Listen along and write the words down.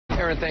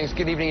Aaron, thanks.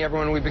 Good evening,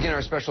 everyone. We begin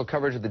our special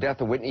coverage of the death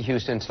of Whitney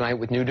Houston tonight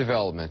with new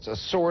developments. A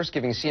source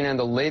giving CNN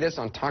the latest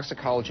on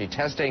toxicology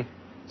testing,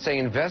 saying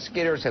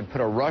investigators have put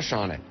a rush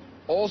on it.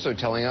 Also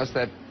telling us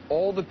that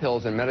all the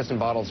pills and medicine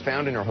bottles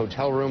found in her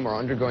hotel room are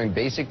undergoing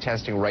basic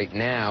testing right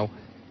now.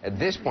 At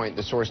this point,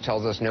 the source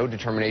tells us no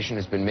determination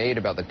has been made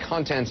about the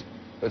contents,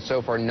 but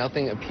so far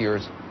nothing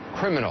appears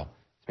criminal.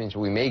 This means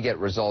we may get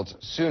results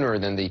sooner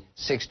than the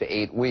 6 to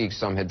 8 weeks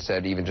some had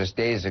said even just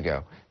days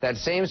ago. That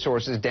same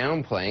source is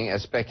downplaying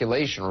as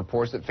speculation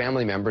reports that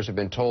family members have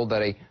been told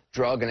that a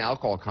drug and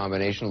alcohol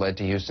combination led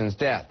to Houston's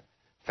death.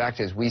 Fact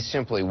is, we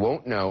simply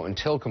won't know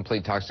until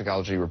complete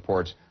toxicology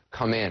reports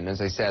come in.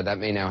 As I said, that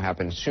may now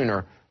happen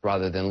sooner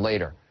rather than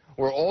later.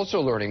 We're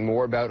also learning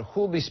more about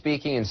who will be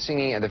speaking and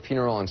singing at the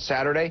funeral on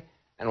Saturday,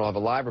 and we'll have a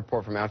live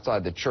report from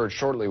outside the church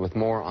shortly with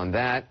more on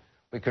that.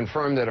 We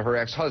confirmed that her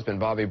ex-husband,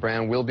 Bobby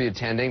Brown, will be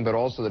attending, but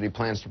also that he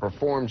plans to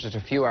perform just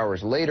a few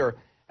hours later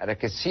at a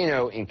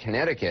casino in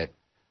Connecticut.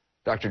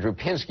 Dr. Drew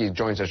Pinsky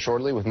joins us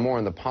shortly with more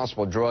on the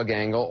possible drug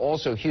angle,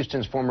 also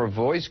Houston's former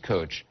voice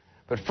coach.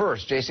 But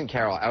first, Jason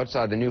Carroll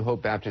outside the New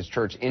Hope Baptist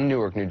Church in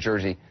Newark, New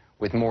Jersey,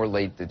 with more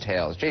late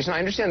details. Jason, I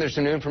understand there's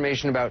some new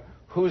information about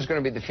who's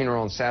going to be at the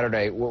funeral on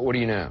Saturday. What do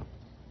you know?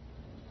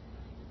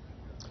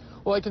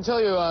 Well, I can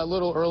tell you a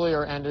little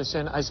earlier,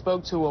 Anderson, I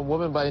spoke to a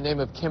woman by the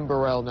name of Kim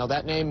Burrell. Now,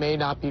 that name may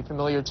not be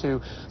familiar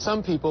to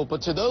some people,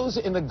 but to those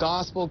in the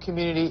gospel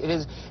community,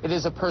 it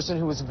is a person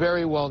who is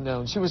very well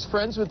known. She was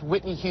friends with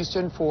Whitney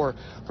Houston for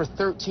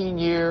 13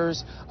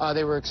 years.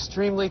 They were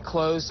extremely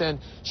close, and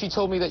she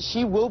told me that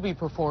she will be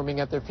performing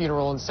at their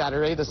funeral on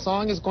Saturday. The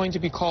song is going to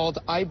be called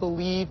I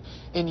Believe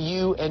in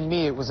You and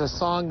Me. It was a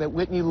song that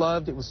Whitney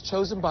loved. It was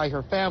chosen by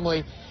her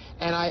family.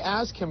 And I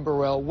asked Kim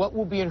Burrell what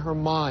will be in her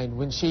mind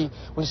when she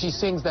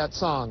sings that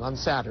song on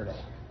Saturday.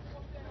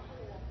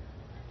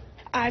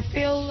 I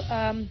feel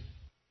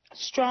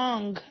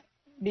strong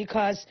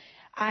because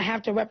I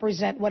have to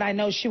represent what I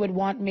know she would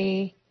want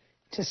me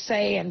to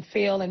say and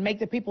feel and make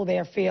the people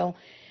there feel.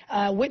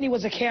 Whitney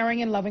was a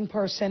caring and loving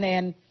person,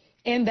 and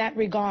in that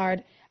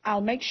regard,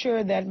 I'll make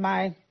sure that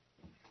my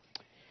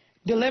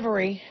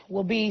delivery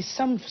will be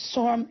some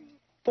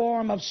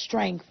form of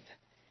strength,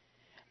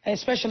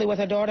 especially with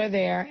her daughter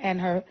there and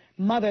her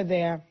mother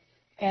there.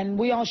 And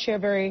we all share a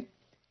very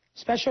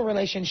special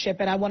relationship,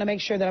 and I want to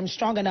make sure that I'm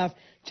strong enough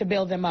to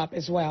build them up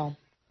as well.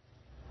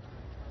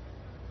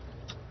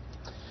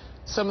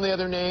 Some of the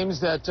other names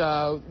that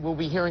we'll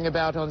be hearing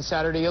about on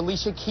Saturday,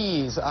 Alicia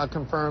Keys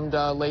confirmed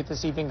late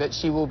this evening that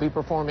she will be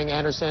performing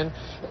Anderson,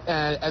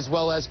 as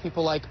well as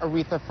people like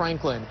Aretha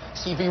Franklin.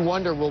 Stevie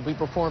Wonder will be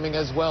performing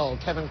as well.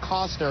 Kevin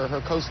Costner,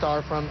 her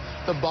co-star from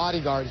The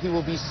Bodyguard, he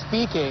will be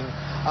speaking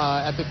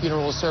at the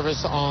funeral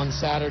service on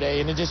Saturday.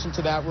 In addition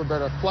to that,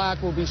 Roberta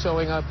Flack will be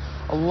showing up.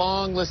 A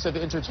long list of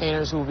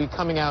entertainers who will be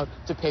coming out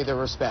to pay their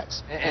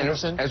respects.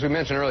 Anderson? As we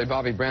mentioned earlier,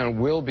 Bobby Brown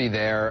will be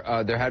there.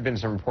 There had been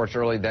some reports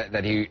early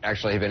that he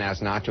actually had been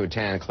asked not to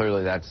attend.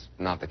 Clearly, that's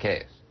not the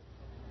case.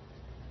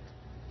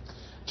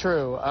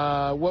 True.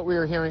 What we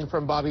are hearing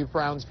from Bobby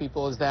Brown's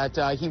people is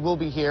that he will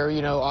be here.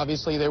 You know,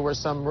 obviously there were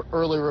some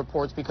early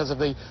reports because of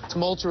the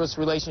tumultuous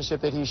relationship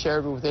that he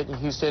shared with Whitney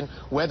Houston.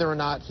 Whether or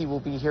not he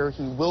will be here,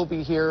 he will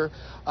be here.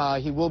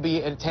 He will be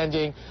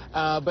attending.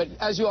 But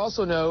as you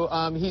also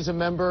know, he's a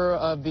member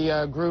of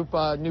the group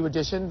New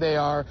Edition. They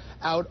are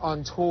out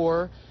on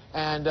tour.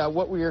 And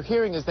what we are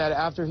hearing is that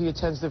after he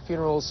attends the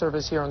funeral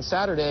service here on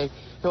Saturday,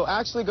 he'll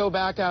actually go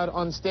back out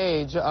on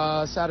stage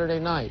Saturday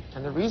night.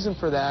 And the reason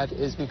for that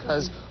is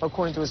because,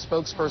 according to a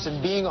spokesperson,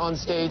 being on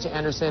stage,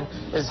 Anderson,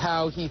 is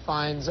how he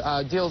finds,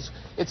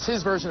 it's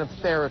his version of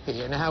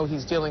therapy and how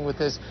he's dealing with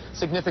this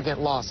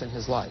significant loss in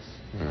his life.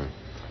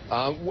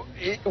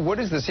 What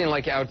is the scene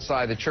like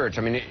outside the church?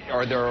 I mean,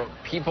 are there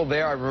people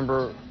there? I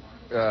remember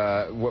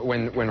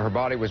when her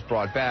body was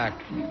brought back,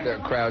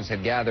 the crowds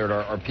had gathered.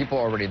 Are people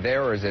already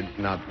there, or is it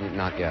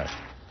not yet?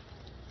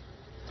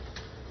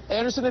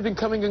 Anderson had been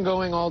coming and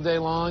going all day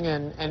long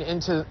and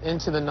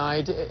into the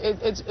night.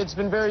 It's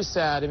been very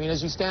sad. I mean,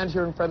 as you stand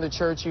here in front of the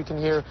church, you can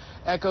hear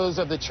echoes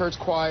of the church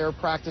choir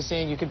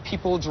practicing. You can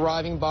people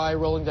driving by,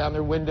 rolling down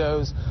their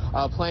windows,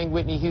 playing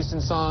Whitney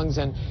Houston songs.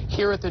 And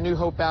here at the New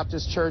Hope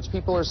Baptist Church,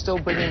 people are still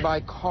bringing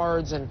by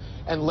cards and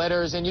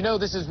letters. And you know,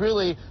 this is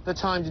really the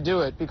time to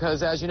do it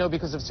because, as you know,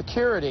 because of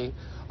security,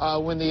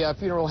 when the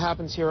funeral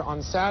happens here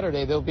on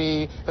Saturday, there'll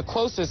be the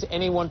closest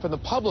anyone from the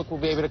public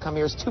will be able to come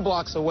here is 2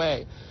 blocks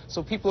away.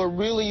 So people are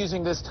really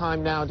using this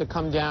time now to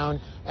come down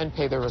and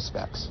pay their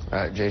respects.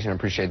 Jason, I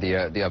appreciate the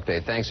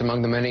update. Thanks.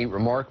 Among the many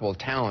remarkable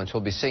talents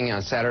who'll be singing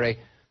on Saturday,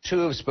 2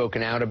 have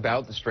spoken out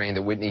about the strain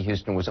that Whitney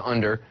Houston was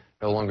under,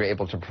 no longer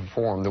able to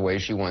perform the way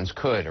she once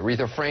could.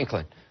 Aretha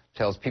Franklin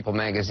tells People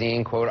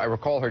magazine, quote, I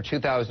recall her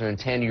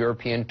 2010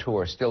 European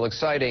tour, still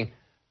exciting,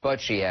 but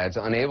she adds,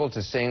 unable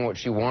to sing what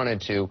she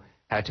wanted to,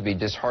 had to be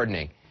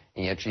disheartening,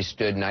 and yet she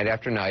stood night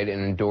after night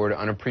and endured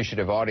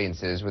unappreciative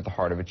audiences with the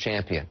heart of a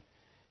champion.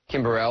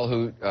 Kim Burrell,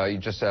 who you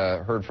just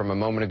heard from a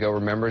moment ago,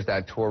 remembers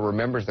that tour,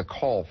 remembers the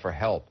call for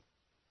help.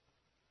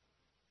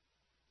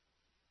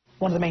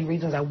 one of the main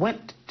reasons I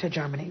went to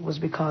Germany was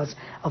because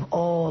of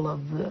all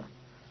of the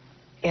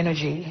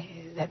energy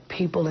that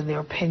people and their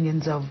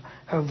opinions of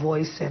her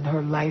voice and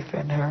her life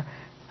and her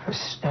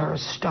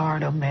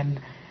stardom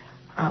and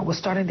was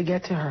starting to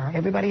get to her.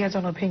 Everybody has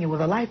an opinion. With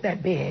a life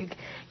that big,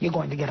 you're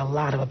going to get a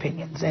lot of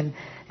opinions. And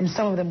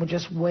some of them were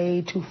just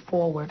way too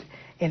forward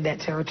in that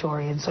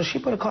territory. And so she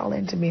put a call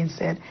in to me and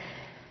said,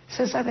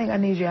 "Sis, I think I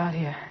need you out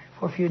here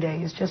for a few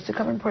days just to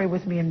come and pray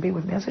with me and be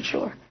with me." I said,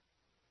 "Sure."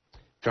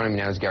 Joining me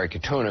now is Gary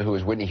Katona, who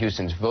is Whitney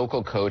Houston's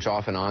vocal coach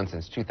off and on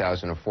since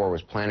 2004,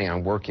 was planning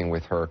on working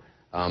with her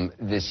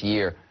this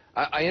year.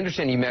 I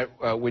understand you met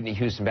Whitney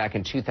Houston back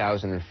in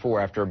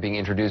 2004 after being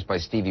introduced by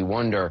Stevie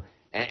Wonder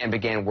and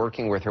began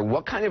working with her.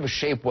 What kind of a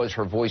shape was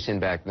her voice in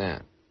back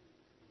then?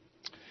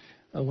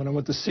 When I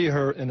went to see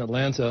her in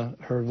Atlanta,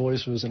 her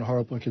voice was in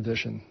horrible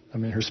condition. I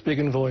mean, her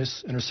speaking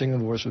voice and her singing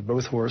voice were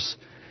both hoarse.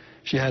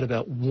 She had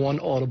about one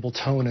audible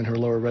tone in her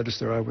lower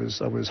register. I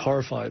was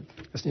horrified.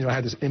 You know, I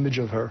had this image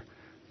of her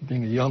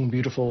being a young,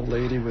 beautiful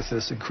lady with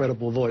this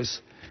incredible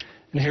voice.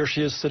 And here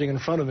she is sitting in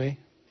front of me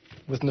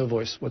with no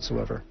voice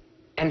whatsoever.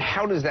 And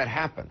how does that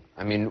happen?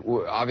 I mean,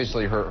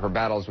 obviously her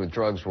battles with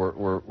drugs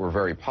were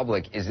very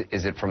public.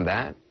 Is it from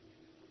that?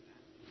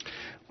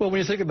 Well, when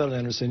you think about it,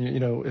 Anderson, you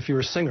know, if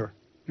you're a singer,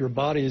 your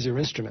body is your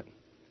instrument,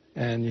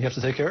 and you have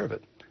to take care of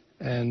it.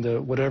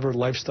 And whatever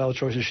lifestyle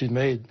choices she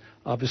made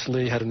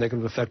obviously had a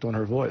negative effect on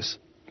her voice.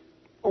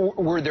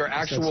 Were there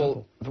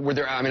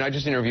I mean, I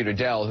just interviewed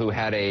Adele, who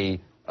had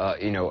a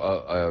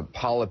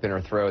polyp in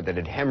her throat that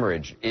had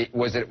hemorrhaged.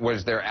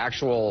 Was there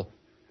actual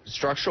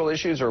structural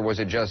issues, or was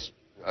it just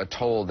a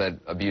toll that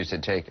abuse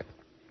had taken?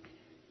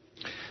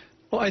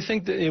 Well, I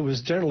think that it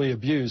was generally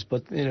abused,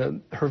 but you know,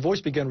 her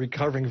voice began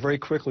recovering very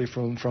quickly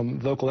from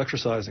vocal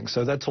exercising,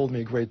 so that told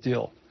me a great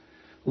deal.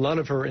 A lot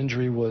of her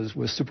injury was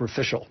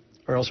superficial,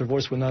 or else her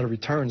voice would not have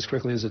returned as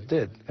quickly as it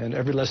did. And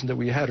every lesson that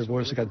we had, her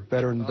voice got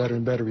better and better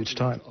and better each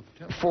time.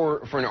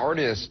 For an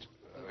artist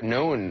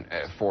known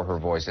for her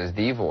voice as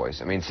the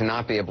voice, I mean, to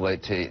not be able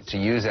to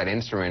use that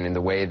instrument in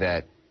the way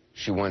that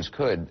she once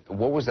could,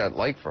 what was that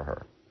like for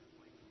her?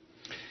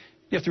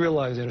 You have to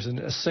realize, Anderson,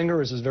 a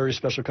singer is a very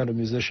special kind of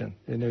musician.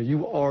 You know,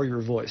 you are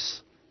your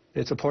voice.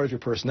 It's a part of your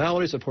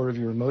personality, it's a part of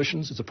your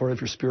emotions, it's a part of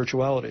your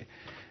spirituality.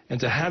 And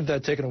to have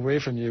that taken away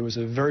from you is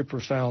a very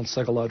profound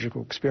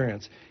psychological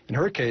experience. In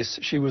her case,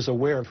 she was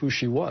aware of who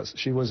she was.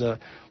 She was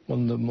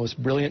one of the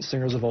most brilliant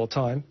singers of all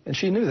time, and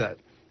she knew that.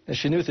 And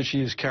she knew that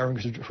she was carrying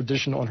a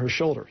tradition on her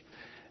shoulders.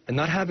 And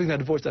not having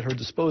that voice at her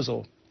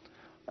disposal,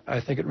 I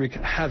think it wreaked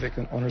havoc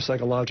on her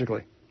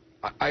psychologically.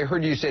 I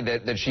heard you say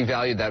that she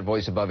valued that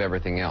voice above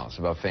everything else,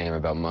 above fame,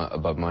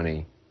 above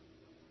money.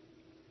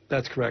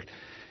 That's correct.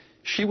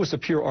 She was a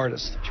pure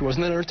artist. She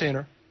wasn't an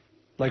entertainer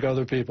like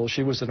other people.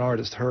 She was an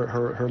artist.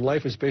 Her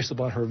life was based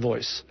upon her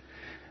voice.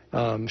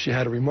 She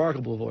had a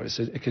remarkable voice.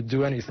 It could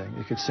do anything.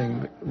 It could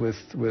sing with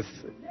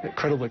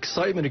incredible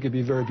excitement. It could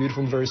be very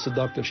beautiful and very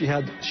seductive. She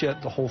had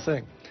the whole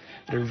thing.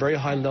 At a very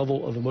high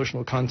level of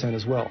emotional content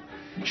as well.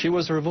 She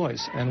was her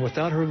voice, and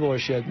without her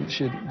voice, she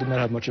did not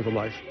have much of a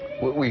life.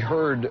 We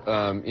heard,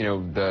 you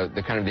know,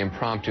 the kind of the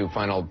impromptu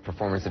final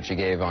performance that she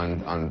gave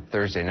on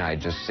Thursday night,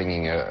 just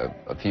singing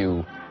a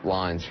few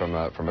lines from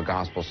a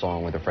gospel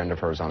song with a friend of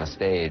hers on a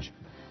stage.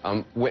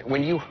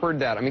 When you heard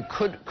that, I mean,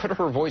 could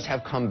her voice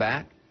have come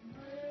back?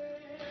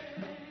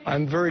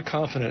 I'm very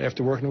confident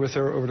after working with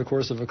her over the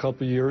course of a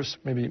couple of years,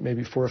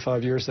 maybe 4 or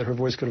 5 years, that her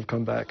voice could have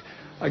come back.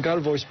 I got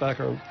her voice back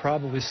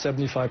probably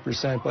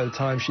 75% by the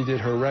time she did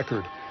her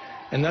record.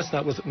 And that's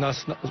not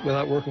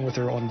without working with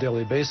her on a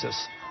daily basis.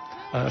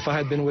 If I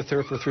had been with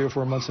her for 3 or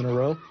 4 months in a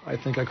row, I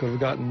think I could have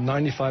gotten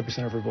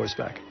 95% of her voice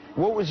back.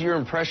 What was your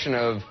impression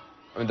of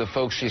the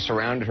folks she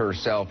surrounded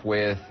herself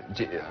with?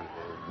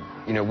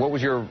 You know, what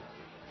was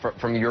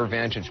from your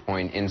vantage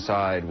point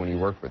inside when you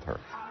worked with her?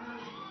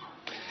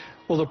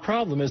 Well, the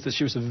problem is that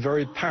she was a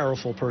very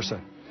powerful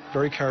person,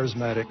 very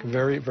charismatic,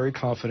 very, very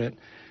confident.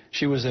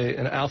 She was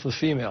an alpha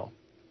female,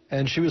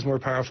 and she was more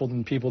powerful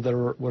than people that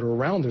were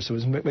around her, so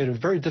it made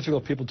it very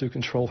difficult for people to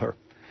control her.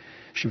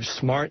 She was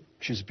smart,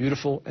 she's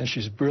beautiful, and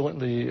she's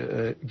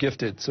brilliantly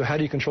gifted. So how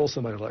do you control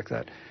somebody like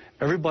that?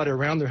 Everybody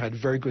around her had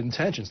very good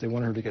intentions. They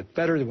wanted her to get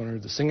better, they wanted her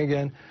to sing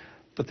again,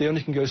 but they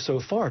only can go so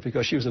far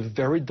because she was a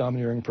very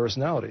domineering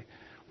personality.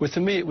 With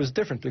me, it was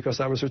different because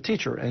I was her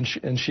teacher,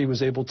 and she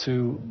was able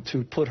to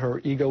put her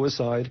ego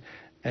aside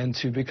and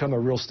to become a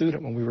real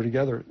student when we were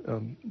together,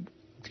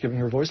 giving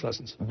her voice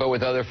lessons. But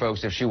with other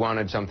folks, if she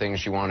wanted something,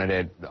 she wanted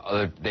it,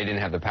 they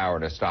didn't have the power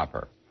to stop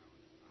her.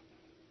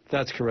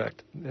 That's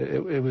correct.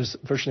 It was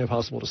virtually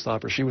impossible to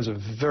stop her. She was a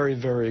very,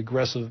 very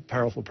aggressive,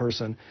 powerful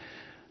person,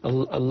 a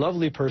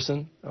lovely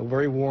person, a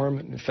very warm,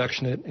 and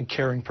affectionate, and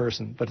caring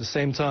person. But at the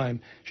same time,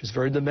 she was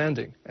very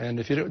demanding. And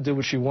if you didn't do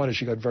what she wanted,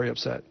 she got very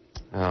upset.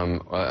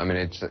 I mean,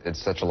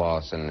 it's such a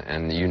loss,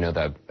 and you know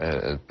that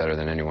better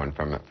than anyone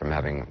from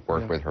having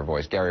worked with her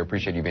voice. Gary, I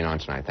appreciate you being on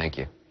tonight. Thank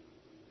you.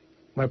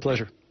 My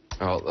pleasure.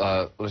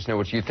 Well, let us know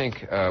what you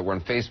think. We're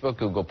on Facebook,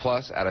 Google+,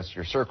 add us to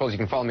your circles. You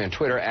can follow me on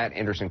Twitter,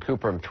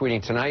 @AndersonCooper. I'm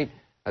tweeting tonight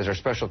as our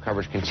special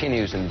coverage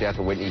continues in the death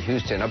of Whitney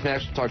Houston. Up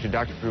next, we'll talk to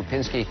Dr. Drew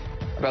Pinsky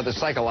about the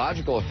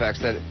psychological effects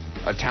that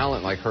a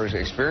talent like hers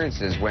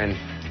experiences when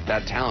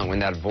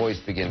that voice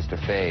begins to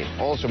fade.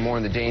 Also, more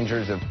on the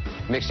dangers of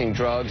mixing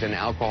drugs and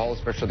alcohol,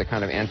 especially the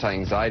kind of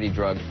anti-anxiety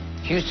drug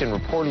Houston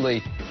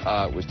reportedly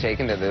was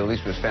taken, that at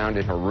least was found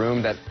in her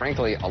room, that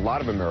frankly a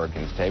lot of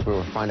Americans take. We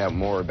will find out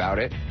more about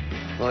it.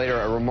 Later,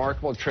 a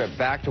remarkable trip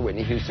back to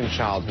Whitney Houston's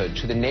childhood,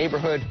 to the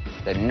neighborhood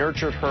that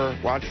nurtured her,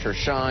 watched her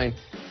shine,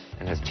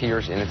 and has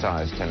tears in its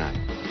eyes tonight.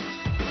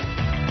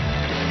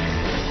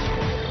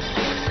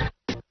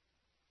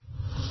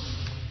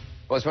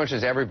 Well, as much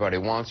as everybody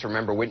wants to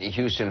remember Whitney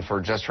Houston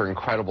for just her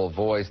incredible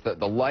voice, the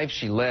life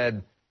she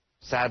led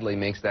sadly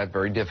makes that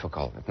very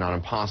difficult, if not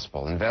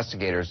impossible.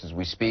 Investigators, as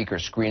we speak, are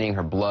screening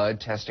her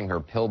blood, testing her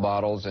pill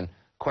bottles, and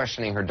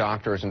questioning her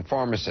doctors and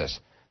pharmacists.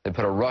 They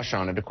put a rush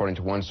on it, according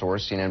to one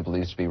source CNN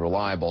believes to be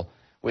reliable.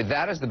 With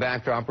that as the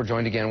backdrop, we're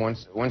joined again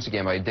once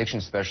again by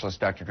addiction specialist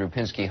Dr. Drew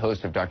Pinsky,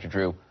 host of Dr.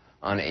 Drew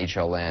on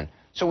HLN.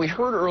 So we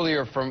heard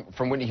earlier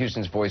from Whitney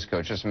Houston's voice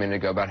coach just a minute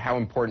ago about how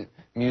important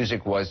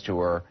music was to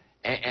her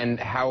and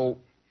how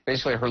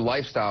basically her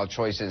lifestyle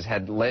choices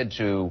had led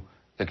to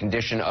the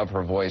condition of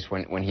her voice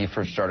when he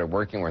first started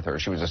working with her.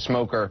 She was a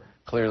smoker.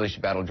 Clearly, she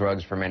battled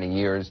drugs for many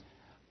years.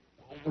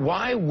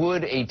 Why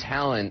would a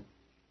talent,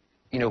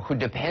 who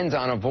depends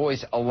on a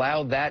voice,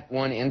 allow that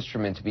one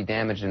instrument to be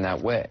damaged in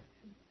that way?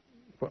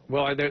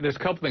 Well, there's a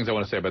couple things I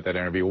want to say about that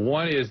interview.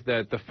 One is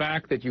that the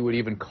fact that you would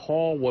even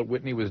call what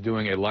Whitney was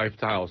doing a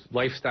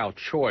lifestyle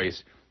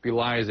choice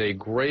belies a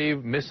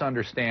grave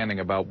misunderstanding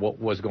about what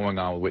was going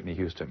on with Whitney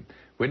Houston.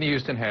 Whitney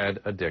Houston had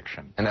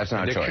addiction. And that's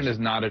not a choice. Addiction is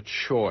not a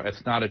choice.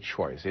 It's not a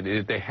choice.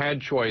 If they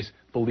had choice,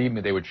 believe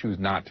me, they would choose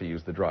not to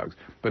use the drugs.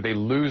 But they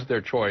lose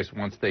their choice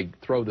once they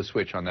throw the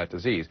switch on that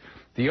disease.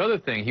 The other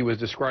thing, he was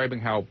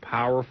describing how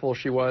powerful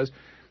she was.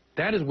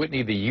 That is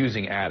Whitney, the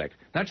using addict.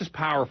 Not just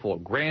powerful,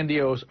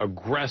 grandiose,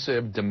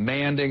 aggressive,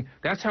 demanding.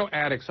 That's how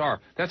addicts are.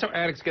 That's how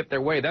addicts get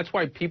their way. That's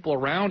why people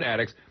around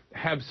addicts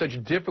have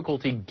such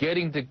difficulty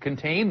getting to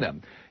contain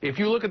them. If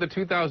you look at the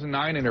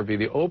 2009 interview,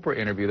 the Oprah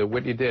interview that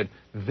Whitney did,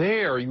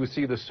 there you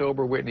see the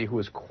sober Whitney who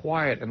is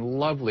quiet and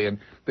lovely and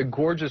the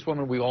gorgeous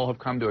woman we all have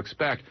come to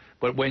expect.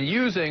 But when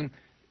using,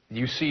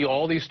 you see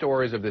all these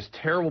stories of this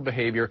terrible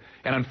behavior.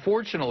 And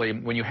unfortunately,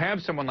 when you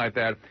have someone like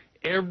that,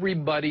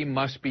 everybody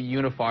must be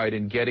unified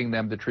in getting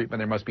them the treatment.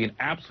 There must be an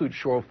absolute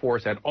show of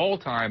force at all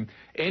time.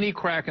 Any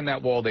crack in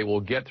that wall they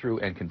will get through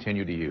and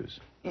continue to use.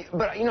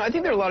 But, I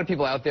think there are a lot of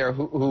people out there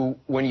who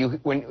when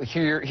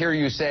hear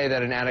you say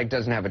that an addict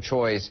doesn't have a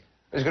choice,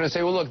 is going to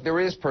say, well, look, there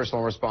is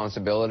personal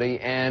responsibility,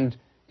 and,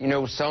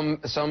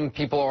 some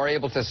people are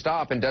able to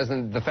stop, and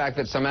doesn't the fact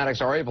that some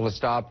addicts are able to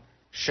stop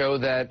show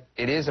that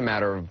it is a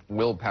matter of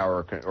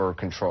willpower or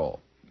control?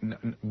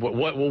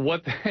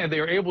 What they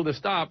are able to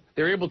stop,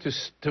 they're able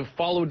to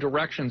follow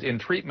directions in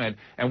treatment,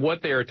 and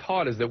what they are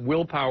taught is that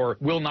willpower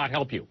will not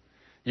help you.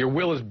 Your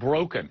will is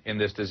broken in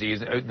this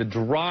disease. The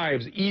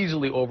drives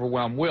easily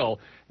overwhelm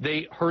will.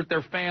 They hurt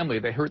their family.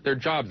 They hurt their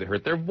jobs. They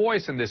hurt their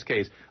voice in this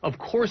case. Of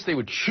course they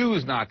would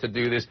choose not to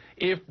do this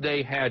if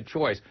they had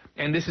choice.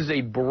 And this is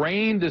a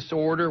brain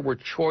disorder where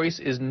choice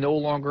is no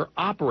longer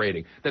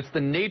operating. That's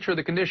the nature of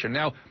the condition.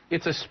 Now,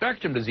 it's a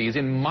spectrum disease.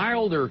 In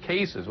milder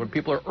cases, when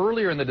people are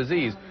earlier in the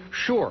disease,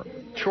 sure,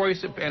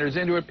 choice enters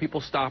into it,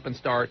 people stop and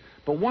start.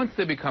 But once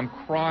they become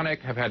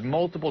chronic, have had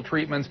multiple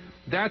treatments,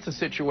 that's a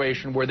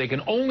situation where they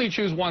can only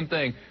choose one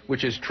thing,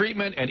 which is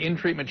treatment, and in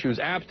treatment choose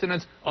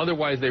abstinence.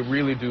 Otherwise, they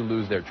really do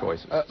lose their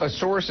choices. A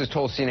source has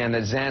told CNN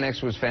that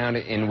Xanax was found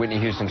in Whitney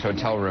Houston's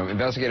hotel room.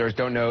 Investigators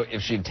don't know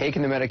if she'd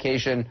taken the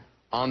medication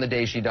on the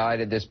day she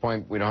died. At this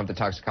point, we don't have the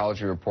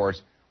toxicology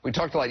reports. We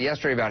talked a lot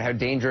yesterday about how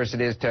dangerous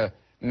it is to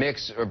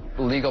mix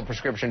a legal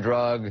prescription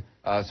drug,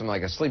 something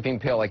like a sleeping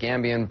pill like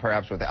Ambien,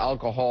 perhaps with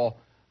alcohol.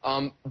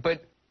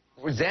 But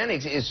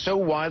Xanax is so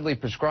widely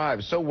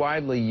prescribed, so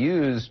widely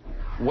used.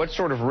 What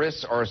sort of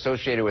risks are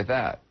associated with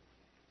that?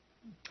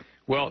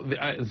 Well,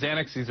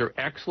 Xanax, these are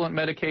excellent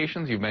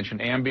medications. You've mentioned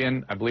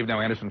Ambien. I believe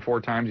now, Anderson,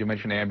 4 times you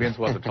mentioned Ambien,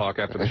 so we'll have to talk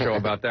after the show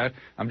about that.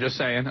 I'm just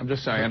saying.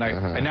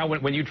 And now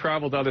when you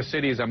travel to other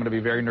cities, I'm going to be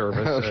very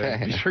nervous.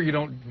 Okay. Be sure you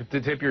don't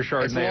tip your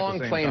Chardonnay. It's long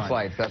plane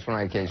flights. That's when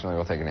I occasionally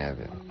will take an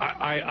Ambien.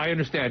 I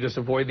understand. Just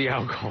avoid the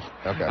alcohol.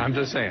 Okay. I'm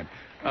just saying.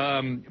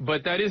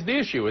 But that is the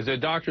issue, is that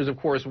doctors, of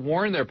course,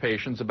 warn their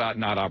patients about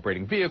not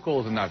operating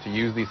vehicles and not to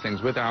use these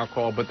things with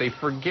alcohol, but they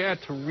forget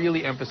to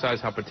really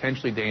emphasize how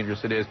potentially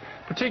dangerous it is,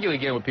 particularly,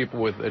 again, with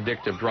people with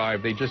addictive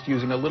drive. They're just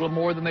using a little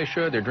more than they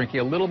should. They're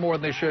drinking a little more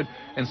than they should,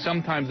 and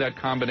sometimes that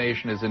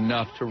combination is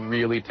enough to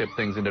really tip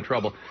things into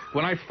trouble.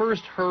 When I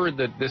first heard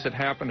that this had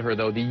happened to her,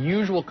 though, the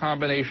usual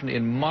combination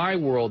in my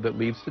world that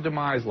leads to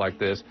demise like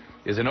this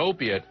is an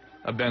opiate,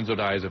 a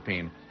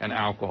benzodiazepine, and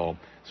alcohol.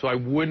 So I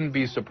wouldn't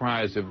be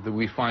surprised if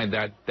we find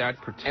that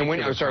particular And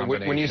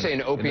when you say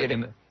an opiate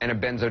and a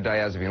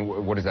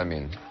benzodiazepine, what does that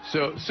mean?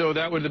 So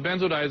that would the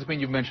benzodiazepine,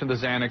 you've mentioned the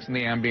Xanax and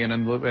the Ambien,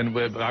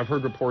 and I've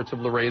heard reports of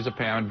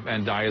lorazepam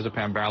and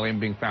diazepam, Valium,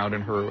 being found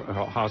in her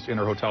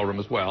hotel room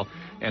as well.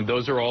 And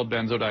those are all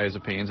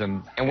benzodiazepines.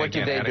 And what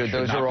do they do?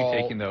 Those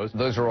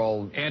are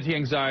all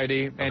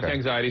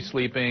anti-anxiety,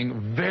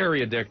 sleeping,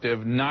 very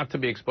addictive, not to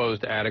be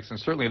exposed to addicts. And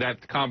certainly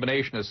that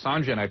combination, as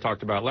Sanjay and I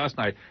talked about last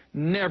night,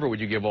 never would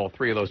you give all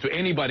three of those to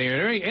anybody in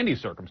any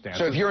circumstance.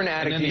 So if you're an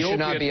addict, you should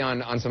not be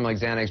on something like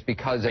Xanax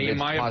because of its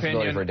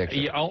possibility for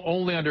addiction.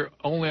 Only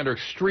under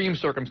extreme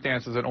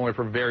circumstances and only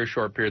for very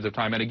short periods of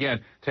time. And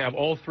again, to have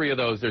all three of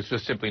those, there's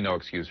just simply no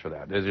excuse for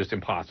that. It's just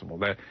impossible.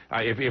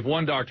 If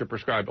one doctor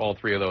prescribed all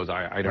three of those,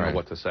 I don't know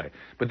what to say.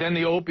 But then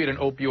the opiate and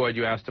opioid,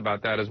 you asked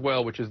about that as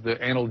well, which is the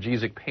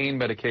analgesic pain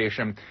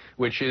medication,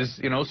 which is,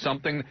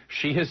 something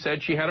she has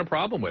said she had a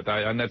problem with.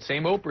 On that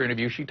same Oprah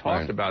interview, she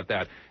talked about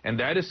that. And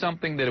that is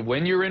something that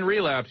when you're in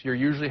relapse, you're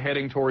usually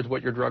heading towards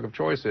what your drug of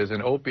choice is,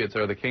 and opiates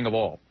are the king of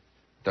all.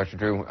 Dr.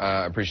 Drew,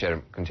 appreciate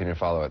it. Continue to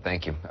follow it.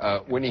 Thank you.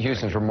 Whitney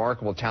Houston's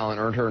remarkable talent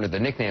earned her the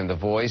nickname The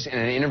Voice. In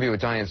an interview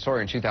with Diane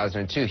Sawyer in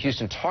 2002,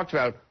 Houston talked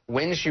about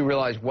when she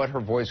realized what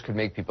her voice could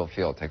make people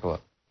feel. Take a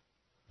look.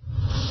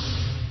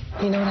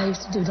 You know what I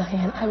used to do,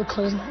 Diane? I would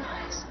close my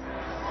eyes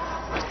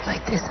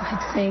like this, and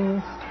I'd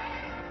sing.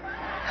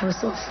 I was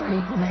so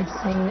afraid, and I'd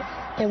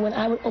sing. And when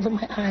I would open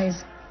my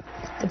eyes,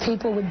 the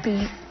people would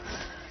be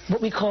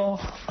what we call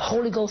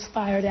Holy Ghost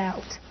fired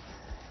out.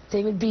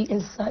 They would be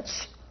in such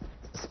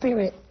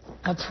spirit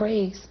of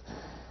praise.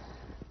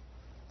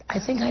 I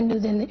think I knew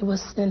then that it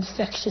was an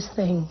infectious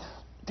thing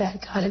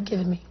that God had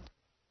given me.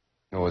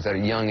 It was at a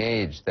young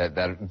age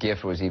that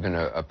gift was even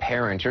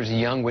apparent. Here's a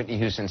young Whitney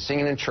Houston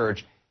singing in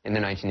church in the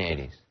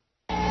 1980s.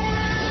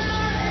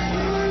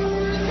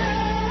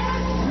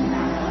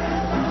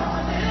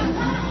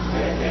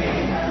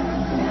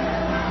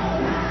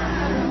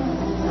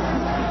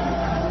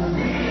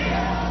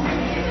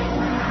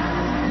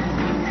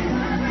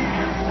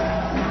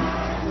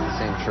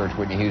 Church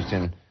Whitney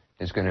Houston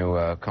is going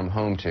to come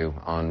home to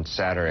on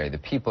Saturday. The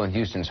people in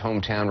Houston's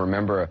hometown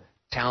remember a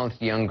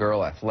talented young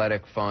girl,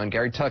 athletic, fun.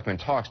 Gary Tuckman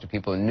talks to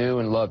people who knew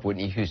and loved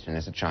Whitney Houston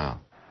as a child.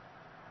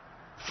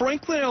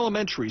 Franklin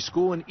Elementary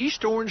School in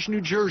East Orange,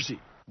 New Jersey,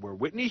 where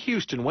Whitney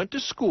Houston went to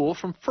school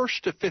from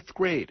 1st to 5th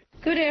grade.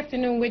 Good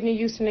afternoon, Whitney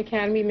Houston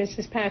Academy.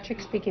 Mrs.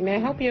 Patrick speaking. May I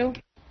help you?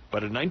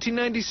 But in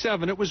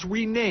 1997, it was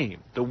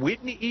renamed the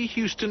Whitney E.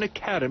 Houston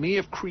Academy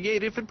of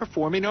Creative and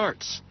Performing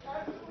Arts.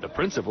 The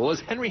principal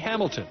is Henry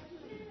Hamilton,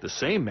 the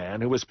same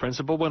man who was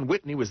principal when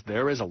Whitney was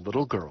there as a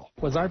little girl.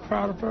 Was I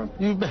proud of her?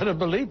 You better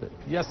believe it.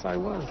 Yes, I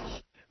was.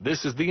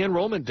 This is the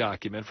enrollment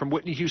document from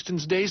Whitney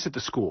Houston's days at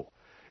the school.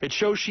 It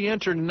shows she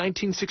entered in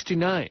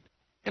 1969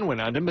 and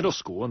went on to middle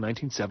school in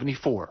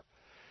 1974.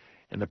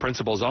 In the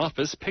principal's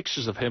office,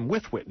 pictures of him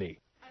with Whitney,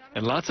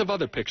 and lots of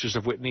other pictures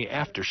of Whitney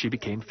after she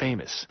became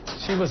famous.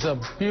 She was a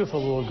beautiful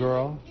little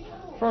girl,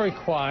 very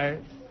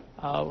quiet,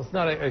 was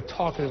not a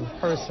talkative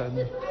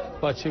person,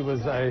 but she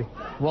was a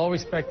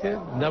well-respected,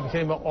 never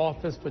came to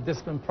office for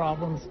discipline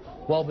problems,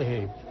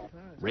 well-behaved.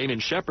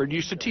 Raymond Shepard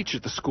used to teach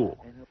at the school.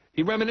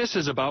 He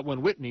reminisces about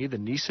when Whitney, the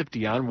niece of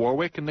Dionne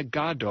Warwick and the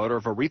goddaughter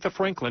of Aretha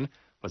Franklin,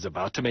 was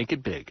about to make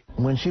it big.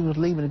 When she was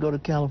leaving to go to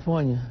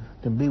California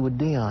to be with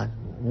Dionne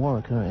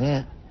Warwick, her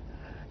aunt,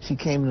 she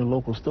came in the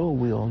local store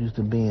we all used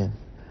to be in.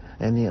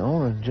 And the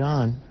owner,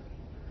 John,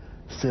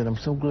 said, "I'm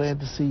so glad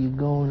to see you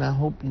go, and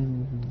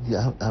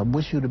I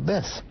wish you the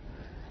best."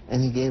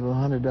 And he gave her a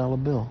 $100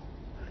 bill.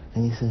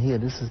 And he said, "Here,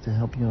 this is to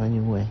help you on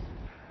your way."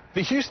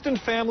 The Houston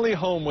family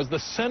home was the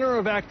center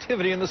of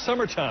activity in the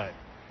summertime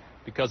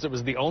because it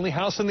was the only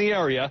house in the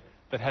area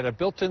that had a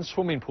built-in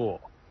swimming pool.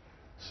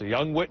 So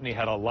young Whitney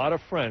had a lot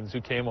of friends who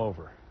came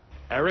over.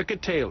 Erica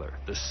Taylor,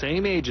 the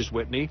same age as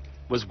Whitney,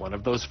 was one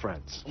of those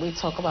friends. We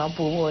talk about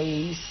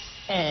boys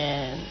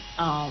and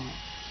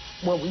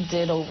what we're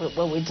doing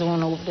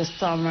over the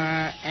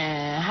summer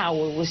and how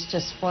it was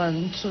just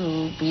fun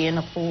to be in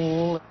the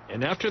pool.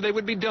 And after they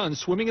would be done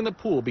swimming in the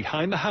pool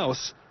behind the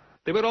house,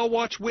 they would all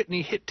watch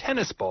Whitney hit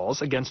tennis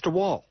balls against a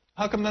wall.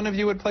 How come none of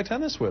you would play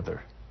tennis with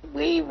her?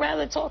 We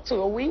rather talk to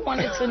her. We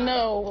wanted to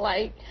know,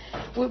 like,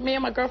 me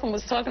and my girlfriend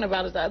was talking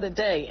about it the other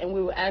day, and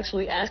we were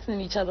actually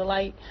asking each other,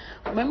 like,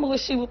 remember when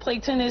she would play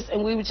tennis,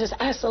 and we would just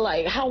ask her,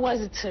 like, how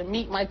was it to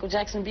meet Michael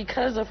Jackson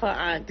because of her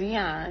aunt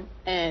Dionne,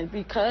 and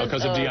because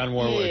of Dionne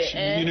Warwick.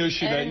 Yeah, you knew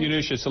she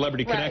had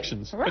celebrity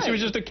connections, right. But she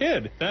was just a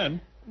kid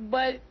then.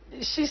 But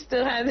she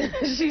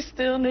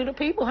still knew the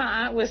people. Her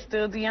aunt was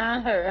still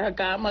Dionne. Her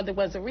godmother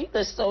was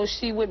Aretha, so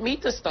she would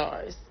meet the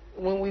stars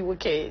when we were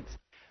kids.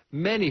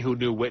 Many who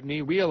knew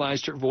Whitney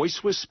realized her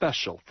voice was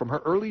special from her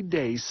early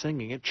days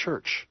singing at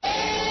church.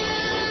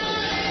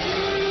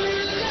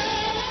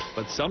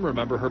 But some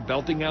remember her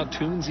belting out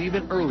tunes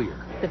even earlier.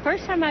 The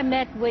first time I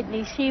met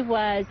Whitney, she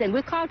was, and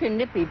we called her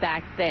Nippy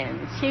back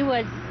then, she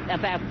was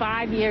about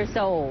 5 years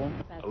old.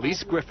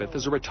 Elise Griffith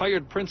is a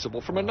retired principal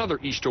from another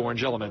East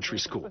Orange elementary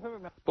school,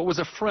 but was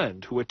a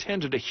friend who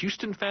attended a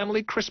Houston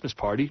family Christmas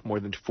party more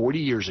than 40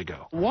 years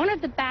ago. One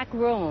of the back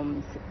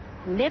rooms,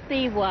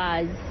 Nippy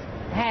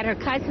had her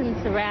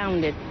cousin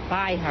surrounded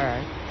by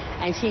her,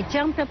 and she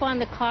jumped up on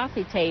the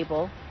coffee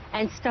table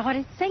and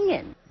started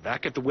singing.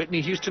 Back at the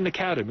Whitney Houston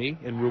Academy,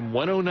 in room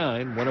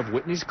 109, one of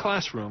Whitney's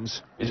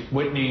classrooms. Is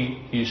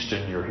Whitney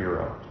Houston your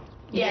hero?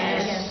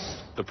 Yes.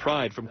 The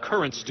pride from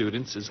current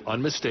students is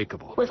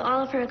unmistakable. With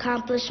all of her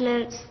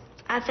accomplishments,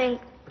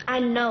 I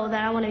know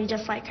that I want to be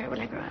just like her when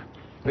I grow up.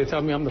 They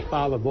tell me I'm the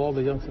father of all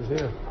the youngsters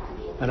here,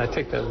 and I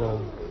take that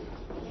role.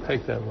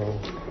 Take that role.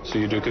 So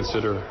you do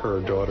consider her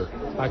a daughter?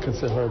 I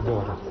consider her a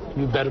daughter.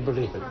 You better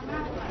believe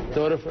it.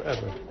 Daughter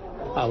forever.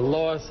 A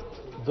lost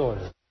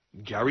daughter.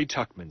 Gary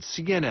Tuckman,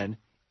 CNN,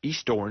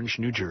 East Orange,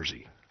 New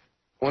Jersey.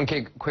 One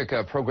quick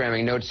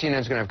programming note.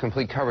 CNN's going to have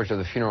complete coverage of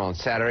the funeral on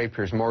Saturday.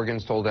 Piers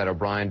Morgan's told Ed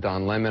O'Brien,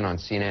 Don Lemon on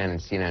CNN and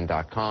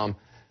CNN.com.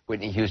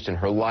 Whitney Houston,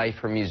 her life,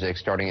 her music,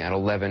 starting at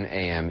 11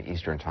 a.m.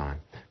 Eastern Time.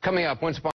 Coming up, once upon